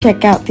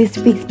Check out this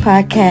week's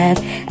podcast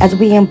as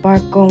we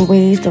embark on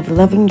ways of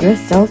loving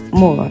yourself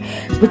more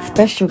with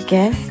special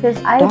guests.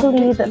 Because I Dr.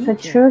 believe that for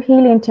Egypt. true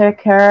healing to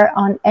occur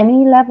on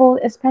any level,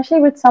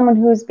 especially with someone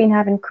who's been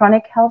having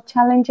chronic health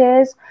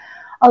challenges,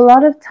 a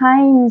lot of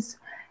times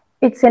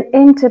it's an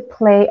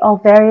interplay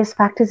of various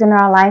factors in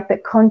our life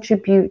that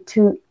contribute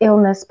to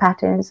illness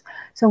patterns.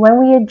 So when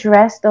we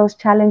address those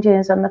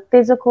challenges on the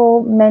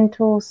physical,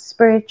 mental,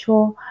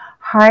 spiritual,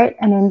 heart,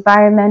 and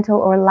environmental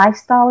or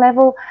lifestyle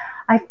level,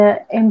 I feel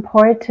the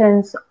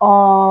importance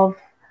of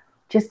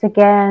just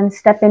again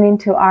stepping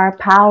into our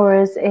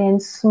powers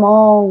in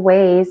small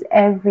ways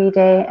every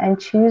day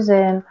and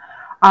choosing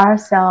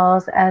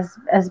ourselves as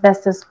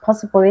best as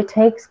possible. It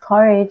takes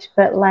courage,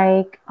 but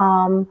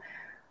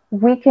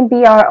we can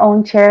be our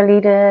own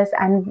cheerleaders,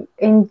 and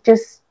in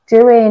just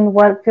doing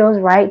what feels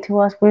right to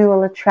us, we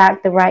will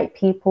attract the right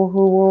people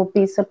who will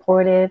be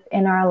supportive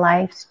in our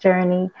life's journey.